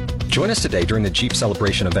Join us today during the Jeep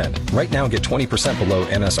Celebration event. Right now, get 20% below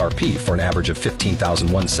MSRP for an average of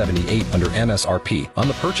 $15,178 under MSRP on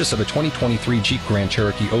the purchase of a 2023 Jeep Grand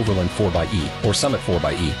Cherokee Overland 4xE or Summit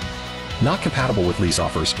 4xE. Not compatible with lease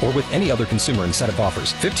offers or with any other consumer incentive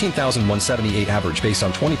offers. $15,178 average based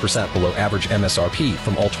on 20% below average MSRP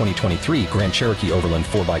from all 2023 Grand Cherokee Overland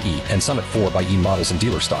 4xE and Summit 4xE models in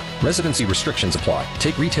dealer stock. Residency restrictions apply.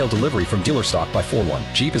 Take retail delivery from dealer stock by 4/1.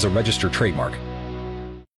 Jeep is a registered trademark.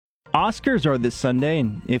 Oscars are this Sunday,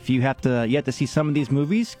 and if you have yet to see some of these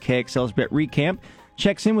movies, KXL's Brett Recamp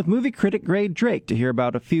checks in with movie critic Gray Drake to hear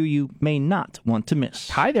about a few you may not want to miss.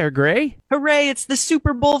 Hi there, Gray. Hooray, it's the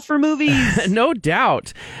Super Bowl for movies. No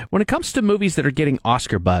doubt. When it comes to movies that are getting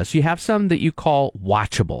Oscar buzz, you have some that you call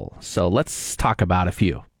watchable. So let's talk about a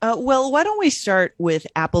few. Well, why don't we start with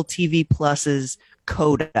Apple TV Plus's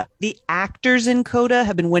Coda. The actors in Coda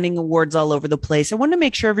have been winning awards all over the place. I wanted to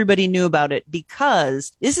make sure everybody knew about it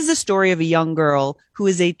because this is a story of a young girl who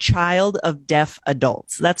is a child of deaf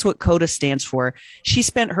adults. That's what Coda stands for. She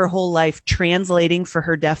spent her whole life translating for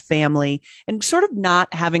her deaf family and sort of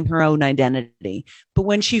not having her own identity. But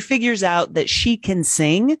when she figures out that she can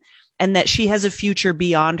sing and that she has a future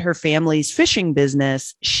beyond her family's fishing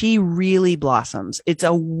business, she really blossoms. It's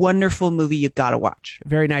a wonderful movie you've got to watch.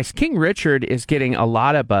 Very nice. King Richard is getting a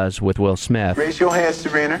lot of buzz with Will Smith. Raise your hands,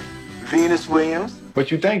 Serena. Venus Williams. What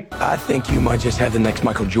you think? I think you might just have the next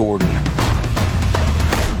Michael Jordan.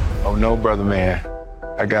 Oh, no, brother man.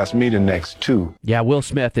 I got me the next two. Yeah, Will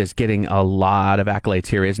Smith is getting a lot of accolades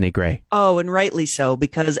here, isn't he, Gray? Oh, and rightly so,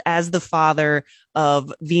 because as the father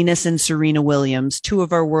of Venus and Serena Williams, two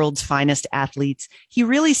of our world's finest athletes, he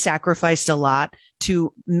really sacrificed a lot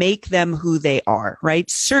to make them who they are, right?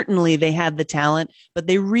 Certainly they had the talent, but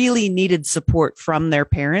they really needed support from their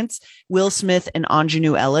parents. Will Smith and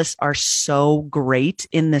Anjanou Ellis are so great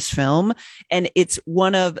in this film, and it's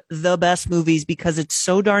one of the best movies because it's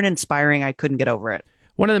so darn inspiring. I couldn't get over it.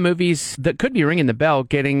 One of the movies that could be ringing the bell,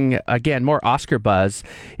 getting, again, more Oscar buzz,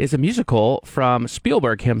 is a musical from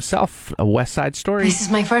Spielberg himself, A West Side Story. This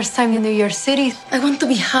is my first time in New York City. I want to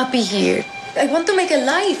be happy here. I want to make a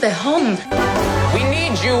life, a home. We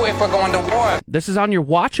need you if we're going to war. This is on your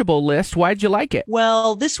watchable list. Why'd you like it?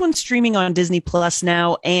 Well, this one's streaming on Disney Plus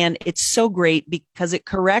now, and it's so great because it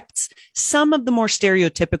corrects some of the more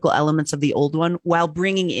stereotypical elements of the old one while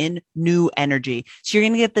bringing in new energy. So you're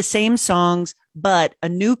going to get the same songs, but a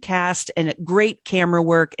new cast and great camera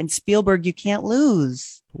work, and Spielberg you can't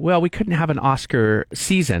lose. Well, we couldn't have an Oscar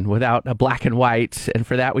season without a black and white, and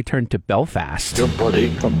for that we turned to Belfast. Your buddy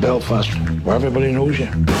from Belfast, where everybody knows you.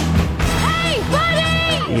 Hey,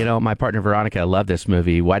 buddy! You know, my partner Veronica loved this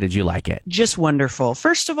movie. Why did you like it? Just wonderful.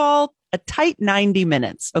 First of all, a tight 90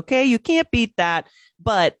 minutes. Okay. You can't beat that.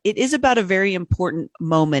 But it is about a very important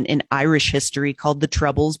moment in Irish history called the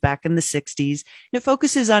Troubles back in the 60s. And it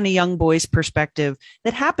focuses on a young boy's perspective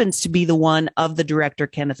that happens to be the one of the director,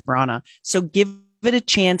 Kenneth Branagh. So give it a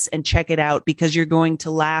chance and check it out because you're going to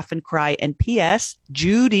laugh and cry. And P.S.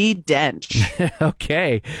 Judi Dench.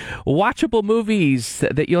 Okay. Watchable movies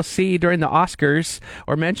that you'll see during the Oscars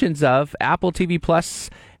or mentions of. Apple TV Plus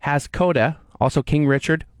has Coda, also King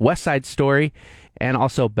Richard, West Side Story, and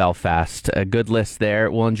also Belfast. A good list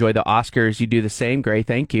there. We'll enjoy the Oscars. You do the same, Gray.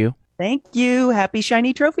 Thank you. Thank you. Happy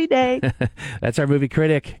Shiny Trophy Day. That's our movie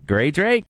critic, Gray Drake.